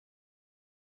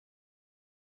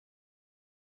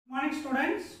Morning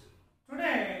students,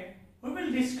 today we will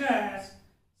discuss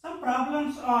some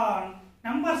problems on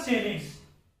number series.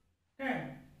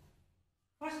 Okay.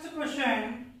 First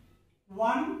question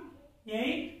 1,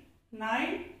 8,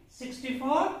 9,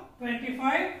 64,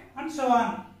 25 and so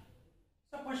on.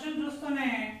 So question chustune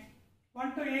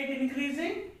 1 to 8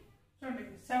 increasing. చూడండి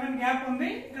 7 gap ఉంది,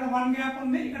 ఇక్కడ 1 gap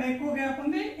ఉంది, ఇక్కడ ఎక్కువ gap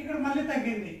ఉంది, ఇక్కడ మళ్ళీ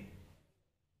తగ్గింది.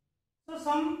 సో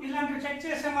సమ్ ఇలాంటివి చెక్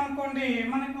చేసామనుకోండి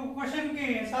మనకు క్వశ్చన్ కి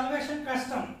సాల్వేషన్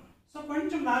కష్టం. సో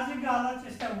కొంచెం లాజిక్ గా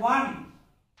ఆలోచిస్తే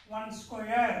 1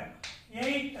 స్క్వేర్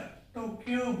 8 2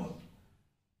 క్యూబ్.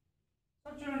 సో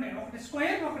చూడండి ఒకటి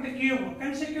స్క్వేర్ ఒకటి క్యూబ్,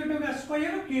 కన్సిక్యూటివ్ గా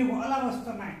స్క్వేర్ క్యూబ్ అలా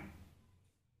వస్తున్నాయి.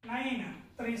 9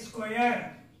 3 స్క్వేర్,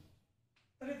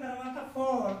 3 తర్వాత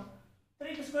 4,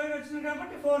 3 కి స్క్వేర్ వచ్చింది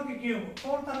కాబట్టి 4 కి క్యూబ్,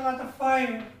 4 తర్వాత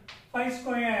 5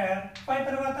 స్క్వేర్, 5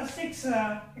 తర్వాత 6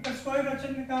 ఇక్కడ స్క్వేర్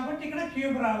వచ్చింది కాబట్టి ఇక్కడ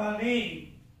క్యూబ్ రావాలి.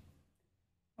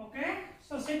 Okay,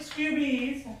 so 6 cube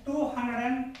is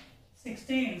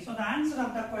 216. So the answer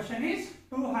of the question is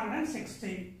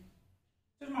 216.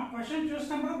 So మా క్వశ్చన్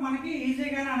చూసినప్పుడు మనకి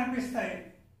ఈజీగానే అనిపిస్తాయి.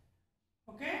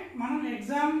 ఓకే, మనం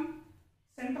ఎగ్జామ్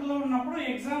సెంటర్లో ఉన్నప్పుడు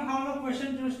ఎగ్జామ్ హాల్లో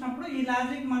క్వశ్చన్ చూసినప్పుడు ఈ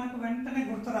లాజిక్ మనకు వెంటనే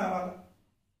గుర్తు రావాలి,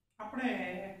 అప్పుడే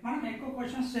మనం ఎక్కువ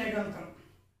క్వశ్చన్స్ చేయగలుగుతాం.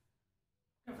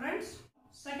 Okay friends,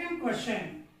 second question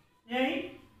 8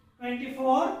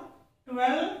 24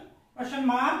 12 question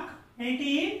mark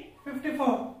 18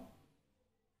 54.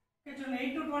 Okay చూడండి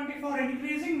 8 to 24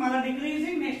 ఇంక్రీజింగ్ మళ్ళీ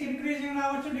డిక్రీజింగ్, నెక్స్ట్ ఇంక్రీజింగ్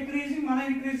రావచ్చు, డిక్రీజింగ్ మళ్ళీ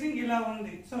ఇంక్రీజింగ్ ఇలా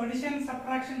ఉంది. సో అడిషన్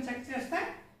సబ్ట్రాక్షన్ చెక్ చేస్తే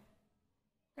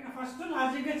ఫస్ట్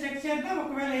లాజిక్ గా చెక్ చేద్దాం.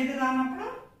 ఒకవేళ ఇది రానప్పుడు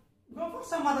go for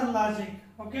some other logic.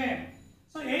 Okay,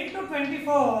 so 8 to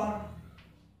 24,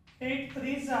 8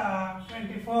 3s are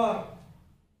 24,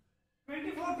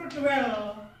 24 to 12,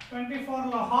 24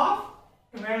 లో హాఫ్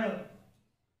 12.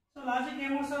 సో లాజిక్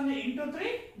ఏమొస్తుంది, ఇంటూ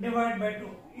 3 డివైడ్ బై 2.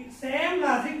 ఈ సేమ్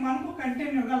లాజిక్ మనకు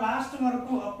కంటిన్యూగా లాస్ట్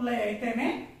వరకు అప్లై అయితేనే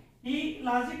ఈ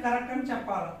లాజిక్ కరెక్ట్ అని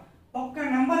చెప్పాలి. ఒక్క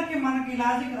నెంబర్కి మనకి ఈ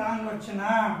లాజిక్ రాంగ్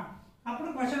వచ్చినా అప్పుడు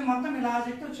క్వశ్చన్ మొత్తం ఈ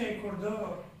లాజిక్తో చేయకూడదు.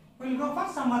 Will go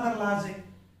for some other logic.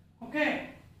 Okay,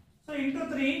 so into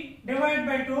 3 divide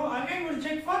by 2 again will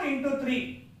check for into 3.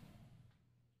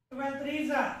 12 3s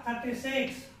are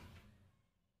 36.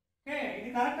 Okay, ఇది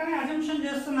కరెక్ట్ అని అజంప్షన్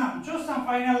చేస్తున్నాం, చూస్తాం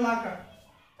ఫైనల్ దాకా.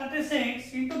 36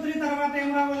 ఇంటూ 3 తర్వాత ఏం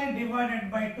రావాలి, డివైడెడ్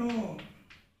బై 2.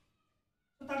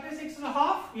 సో 36 లో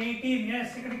హాఫ్ 18.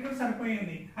 ఎస్, ఇక్కడ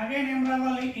సరిపోయింది. అగైన్ ఏం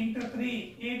రావాలి, into 3.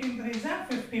 18 3s are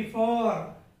 54.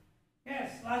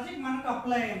 Yes, logic మనకు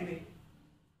అప్లై అయింది.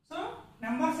 సో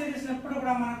నెంబర్ సిరీస్ ఎప్పుడు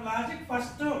కూడా మనకు లాజిక్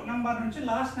ఫస్ట్ నెంబర్ నుంచి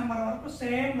లాస్ట్ నెంబర్ వరకు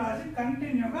సేమ్ లాజిక్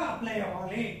కంటిన్యూగా అప్లై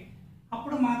అవ్వాలి.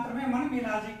 అప్పుడు మాత్రమే మనం ఈ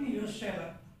లాజిక్ ని యూజ్ చేయాలి,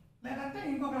 లేదంటే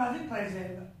ఇంకొక లాజిక్ ట్రై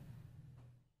చేయాలి.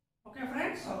 Okay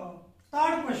friends, so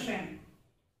third question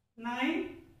 9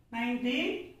 19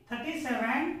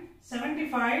 37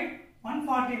 75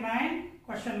 149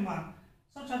 question mark.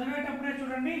 So చదివేటప్పుడే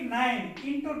చూడండి 9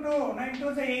 ఇంటూ 2, 9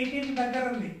 2 18 దగ్గర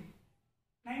ఉంది,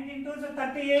 19 2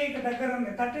 38 దగ్గర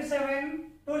ఉంది, 37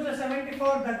 2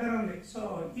 74 దగ్గర ఉంది. సో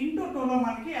ఇంటూ 2 లో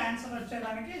మనకి ఆన్సర్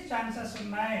వచ్చేదానికి ఛాన్సెస్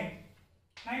ఉన్నాయి.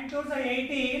 9 2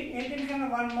 18, 18 కన్నా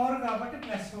 1 మోర్ కాబట్టి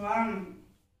 +1.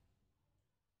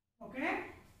 ఓకే,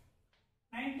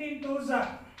 19 2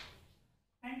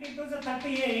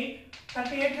 38,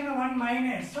 38 కన్నా 1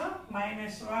 మైనస్, సో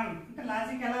 -1. అంటే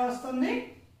లాజిక్ ఎలా వస్తుంది,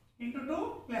 ఇంటూ 2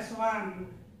 +1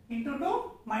 ఇంటూ 2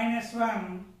 -1.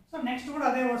 సో నెక్స్ట్ కూడా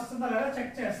అదే వస్తుందా లేదా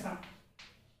చెక్ చేస్తాం.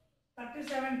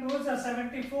 37 2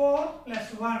 74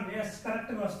 +1. ఎస్,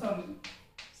 కరెక్ట్గా వస్తుంది.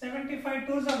 75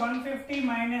 2 150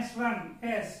 -1.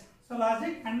 ఎస్, సో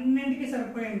లాజిక్ అన్నింటికి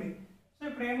సరిపోయింది. సో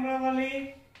ఇప్పుడు ఏం రావాలి,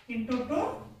 into 2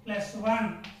 +1.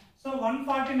 So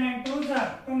 149 2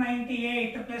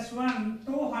 298 +1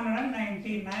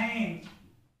 299.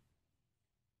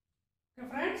 Okay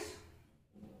friends,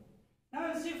 now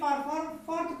we'll see for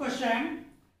fourth question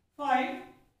 5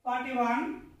 41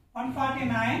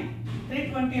 149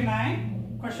 329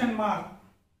 question mark.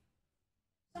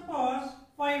 Suppose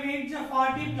 5 8s are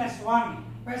 40 +1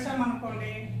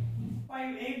 వేసామనుకోండి.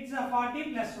 5 8s are 40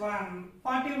 +1,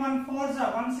 41 4s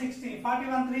are 160,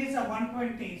 41 3s are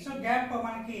 120. So gap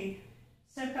మనకి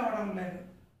సెట్ అవ్వడం లేదు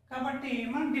కాబట్టి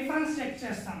మనం డిఫరెన్స్ చెక్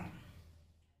చేస్తాం.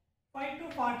 5 to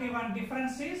 41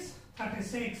 difference is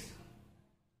 36.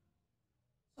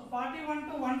 So 41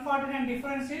 to 149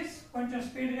 difference is, కొంచెం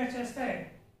స్పీడ్గా చేస్తే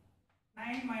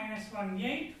 9 - 1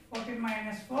 8, 14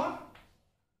 - 4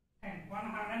 10,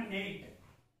 108.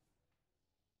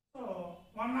 సో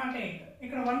 108.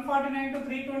 ఇక్కడ 149 to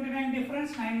 329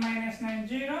 డిఫరెన్స్, 9 - 9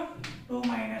 0, 2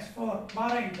 - 4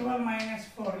 బారోయింగ్, 12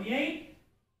 - 4 8.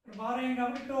 ఇప్పుడు బారోయింగ్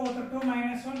కాబట్టి 2 2 -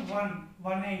 1 1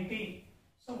 180.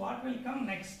 So what will come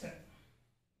next?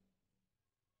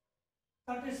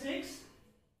 36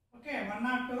 okay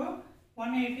 102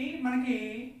 180 మనకి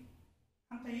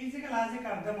అంత ఈజీగా లాజిక్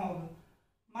అర్థం అవ్వదు.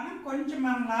 మనం కొంచెం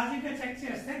మనం లాజిక్గా చెక్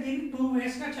చేస్తే దీన్ని 2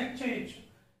 వేస్గా చెక్ చేయొచ్చు.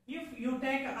 If you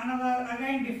take another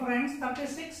again difference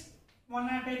 36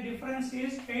 108 difference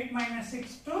is 8 minus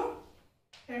 6 to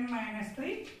 10 minus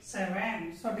 3 7,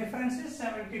 so difference is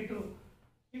 72.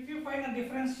 If you find the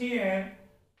difference here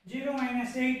 0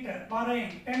 minus 8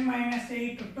 borrowing 10 minus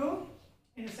 8 2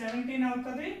 is 17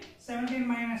 అవుతుంది. 17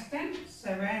 minus 10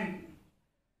 7.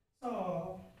 So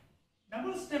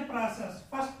double step process.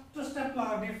 First step లో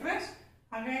difference,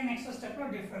 again next step లో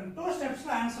difference. 2 steps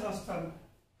లో answer వస్తుంది.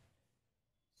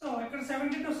 So ఇక్కడ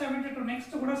 72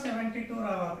 next కూడా 72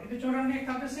 రావాలి. ఇది చూడండి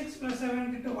 36 plus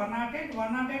 72 108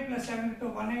 108 plus 72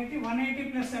 180 180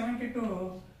 plus 72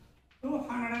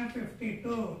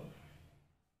 252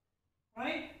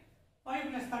 right. 5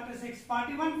 plus 36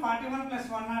 41 41 plus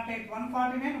 108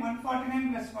 149 149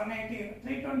 plus 180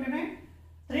 329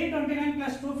 329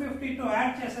 plus 252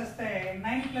 add చేసేస్తే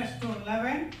 9 plus 2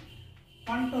 11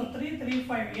 1 2 3 3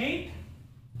 5 8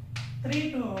 3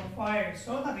 to 5.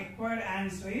 So the required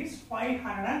answer is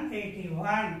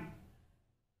 581.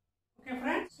 Okay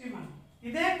friends, see man.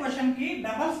 ఇదే క్వశ్చన్ కి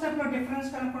డబుల్ స్టెప్ లో డిఫరెన్స్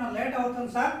కనుక్కున్న లేట్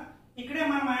అవుతుంది సార్. ఇక్కడే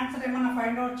మనం ఆన్సర్ ఏమన్నా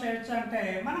ఫైండ్ అవుట్ చేయొచ్చు అంటే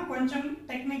మనం కొంచెం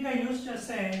టెక్నిక్ గా యూస్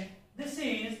చేస్తే this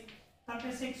is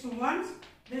 36 ones,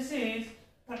 this is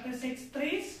 36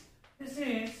 threes, this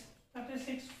is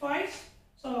 36 5s.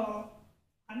 So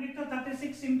అన్నిటితో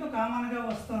 36 ఇంటూ కామన్ గా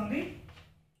వస్తుంది.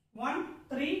 1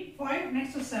 3 5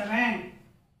 next 7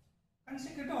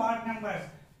 consecutive odd numbers.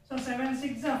 So 7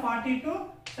 6 are 42,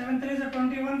 7 3 are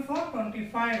 21 4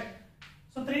 25.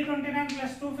 So 329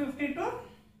 plus 252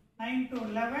 9 to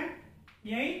 11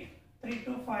 8 3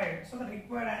 to 5. So the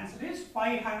required answer is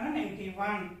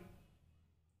 581.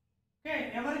 Okay,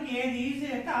 everything is easy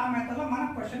అయితే ఆ method లో మనం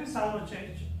question solve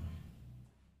చేయొచ్చు.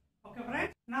 Okay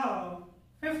friends, now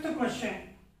fifth question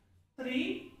 3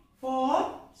 4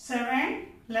 7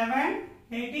 11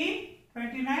 18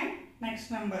 29 next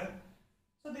number.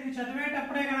 So దీన్ని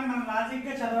చదివేటప్పుడే కనుక మనం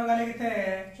లాజిక్గా చదవగలిగితే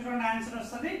చూడండి answer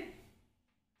వస్తుంది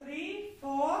 3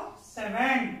 4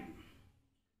 7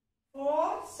 4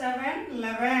 7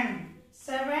 11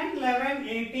 7 11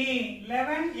 18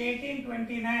 11 18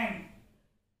 29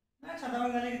 ఇలా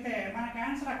చదవగలిగితే మనకి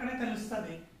ఆన్సర్ అక్కడే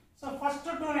తెలుస్తుంది. సో ఫస్ట్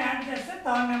 2 యాడ్ చేస్తే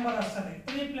థర్డ్ నెంబర్ వస్తుంది.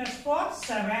 3 plus 4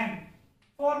 7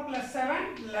 4 plus 7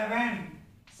 11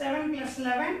 7 plus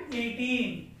 11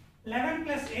 18 11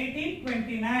 plus 18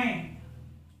 29.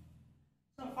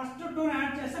 So first 2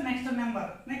 add చేస్తే నెక్స్ట్ నెంబర్,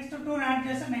 నెక్స్ట్ 2 యాడ్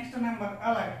చేస్తే నెక్స్ట్ నెంబర్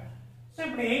అలాగే. సో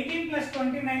ఇప్పుడు 18 plus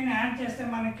 29 యాడ్ చేస్తే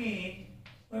మనకి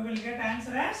we will get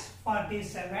answer as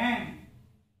 47.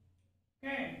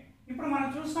 Okay, ఇప్పుడు మనం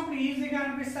చూసినప్పుడు ఈజీగా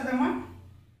అనిపిస్తుందేమో.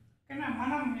 ఓకేనా,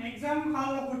 మనం ఎగ్జామ్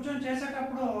హాల్లో కూర్చొని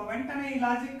చేసేటప్పుడు వెంటనే ఈ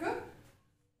లాజిక్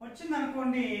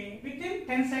వచ్చిందనుకోండి విత్ ఇన్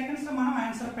 10 seconds మనం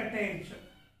ఆన్సర్ పెట్టేయచ్చు.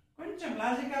 కొంచెం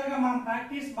లాజికల్గా మనం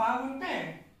ప్రాక్టీస్ బాగుంటే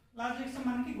లాజిక్స్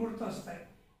మనకి గుర్తొస్తాయి.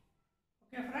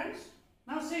 Okay friends,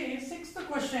 now see sixth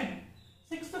question.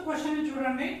 Sixth question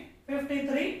చూడండి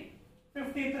 53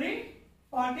 53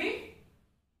 40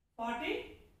 40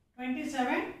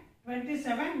 27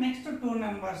 27 నెక్స్ట్ 2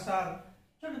 నెంబర్స్ ఆర్.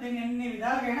 చూడు దీన్ని ఎన్ని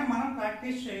విధాలుగా మనం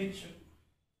ప్రాక్టీస్ చేయొచ్చు.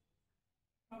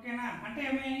 ఓకేనా, అంటే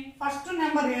ఏమి ఫస్ట్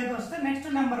నెంబర్ ఏది వస్తే నెక్స్ట్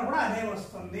నెంబర్ కూడా అదే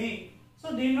వస్తుంది. సో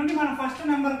దీని నుండి మనం ఫస్ట్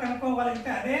నెంబర్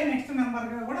కనుక్కోగలిగితే అదే నెక్స్ట్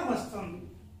నెంబర్గా కూడా వస్తుంది.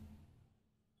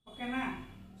 ఓకేనా,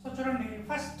 సో చూడండి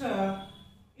ఫస్ట్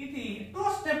ఇది 2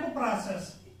 స్టెప్ ప్రాసెస్.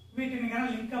 వీటిని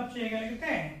కనుక లింకప్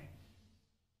చేయగలిగితే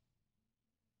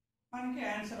మనకి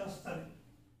ఆన్సర్ వస్తుంది.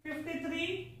 53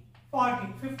 40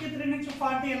 53 నుంచి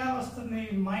 40 ఎలా వస్తుంది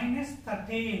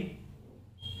 -13.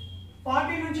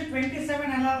 40 నుంచి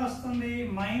 27 ఎలా వస్తుంది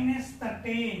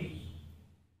 -13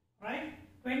 రైట్.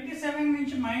 27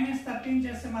 నుంచి -13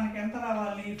 చేస్తే మనకి ఎంత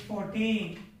రావాలి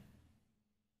 14.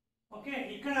 ఓకే,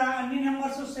 ఇక్కడ అన్ని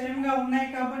నెంబర్స్ సేమ్ గా ఉన్నాయి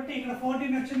కాబట్టి ఇక్కడ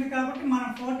 14 వచ్చింది కాబట్టి మనం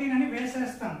 14 అని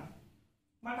వేసేస్తాం.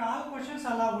 బట్ ఆల్ క్వశ్చన్స్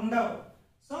అలా ఉండవు.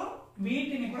 సో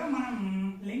వీటిని కూడా మనం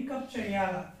లింకప్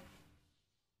చేయాలి.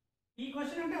 ఈ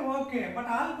క్వశ్చన్ అంటే ఓకే, బట్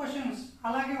ఆల్ క్వశ్చన్స్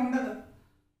అలాగే ఉండదు,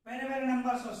 వేరే వేరే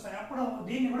నెంబర్స్ వస్తాయి. అప్పుడు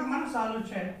దీన్ని కూడా మనం సాల్వ్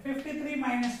చేయాలి. 53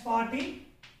 - 40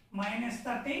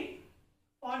 -30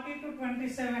 40 to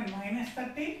 27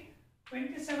 -30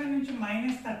 27 నుంచి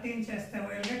 -13 చేస్తే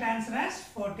we'll get answer as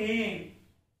 14.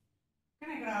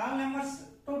 కానీ ఇక్కడ all numbers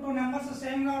two numbers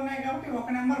same గా ఉన్నాయి కాబట్టి ఒక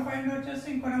నెంబర్ ఫైండ్ అవుట్ చేస్తే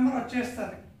ఇంకో నెంబర్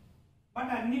వచ్చేస్తుంది.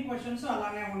 బట్ అన్ని క్వశ్చన్స్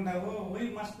అలానే ఉండవు. we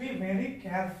must be very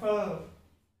careful.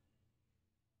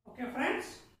 Okay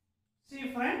friends, see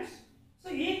friends, so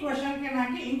ఈ క్వశ్చన్ కి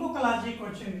నాకు ఇంకొక లాజిక్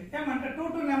వచ్చింది. ఏమంటే టూ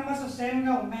నెంబర్స్ సేమ్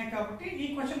గా ఉన్నాయి కాబట్టి ఈ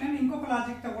క్వశ్చన్ నేను ఇంకొక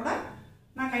లాజిక్ తో కూడా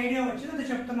నాకు ఐడియా వచ్చింది, అది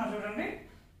చెప్తున్నా చూడండి.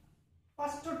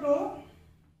 ఫస్ట్ 2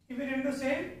 ఇవి రెండు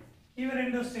సేమ్, ఇవి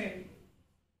రెండు సేమ్.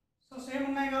 సో సేమ్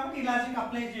ఉన్నాయి కాబట్టి ఈ లాజిక్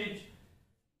అప్లై చేయొచ్చు.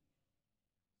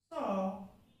 సో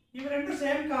ఇవి రెండు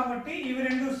సేమ్ కాబట్టి ఇవి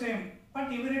రెండు సేమ్,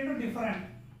 బట్ ఇవి రెండు డిఫరెంట్.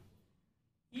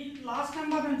 ఈ లాస్ట్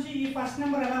నెంబర్ నుంచి ఈ ఫస్ట్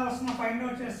నెంబర్ ఎలా వస్తుందో ఫైండ్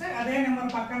అవుట్ చేస్తే అదే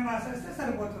నెంబర్ పక్కన రాసేస్తే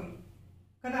సరిపోతుంది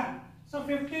కదా. సో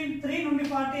 3 నుండి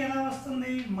 40 ఎలా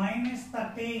వస్తుంది?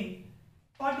 -13.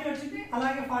 40 వచ్చింది,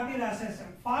 అలాగే 40 రాసేసాం.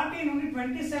 40 నుండి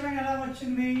 27 ఎలా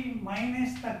వచ్చింది?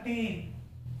 -13.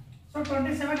 సో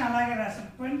 27 అలాగే రాసాం.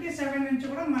 27 నుంచి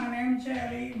కూడా మనం ఏం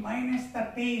చేయాలి?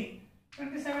 -13.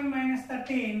 27 -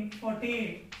 13 40.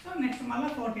 సో నెక్స్ట్ మళ్ళీ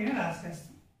 14 రాసేస్తాం.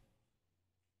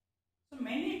 So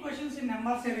many questions in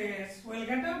number series will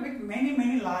get with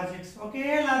many logics. Okay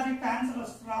logic answer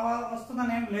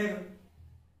వస్తుందని ఏం లేదు.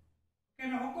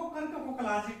 ఓకేనా, ఒక్కొక్కరికి ఒక్కొక్క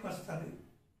లాజిక్ వస్తుంది.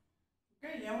 ఓకే,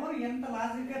 ఎవరు ఎంత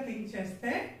లాజిక్గా థింక్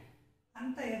చేస్తే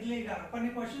అంత ఎర్లీగా. కొన్ని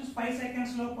క్వశ్చన్స్ 5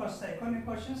 seconds లోపు వస్తాయి, కొన్ని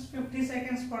క్వశ్చన్స్ 50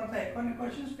 seconds పడతాయి, కొన్ని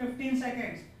questions 15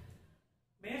 seconds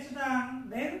based on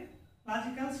their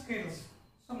logical skills.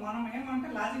 So మనం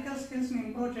ఏమంటే లాజికల్ స్కిల్స్ని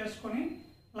ఇంప్రూవ్ చేసుకొని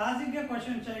లాజిక్గా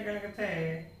క్వశ్చన్ చేయగలిగితే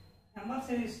నెంబర్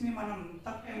సిరీస్ని మనం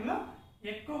తక్కువ టైంలో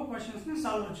ఎక్కువ క్వశ్చన్స్ని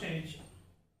సాల్వ్ చేయొచ్చు.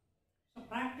 So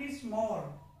practice more.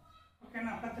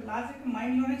 ఓకేనా, ప్రతి లాజిక్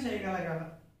మైండ్లోనే చేయగలగాలి.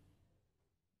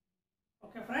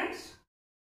 Okay friends.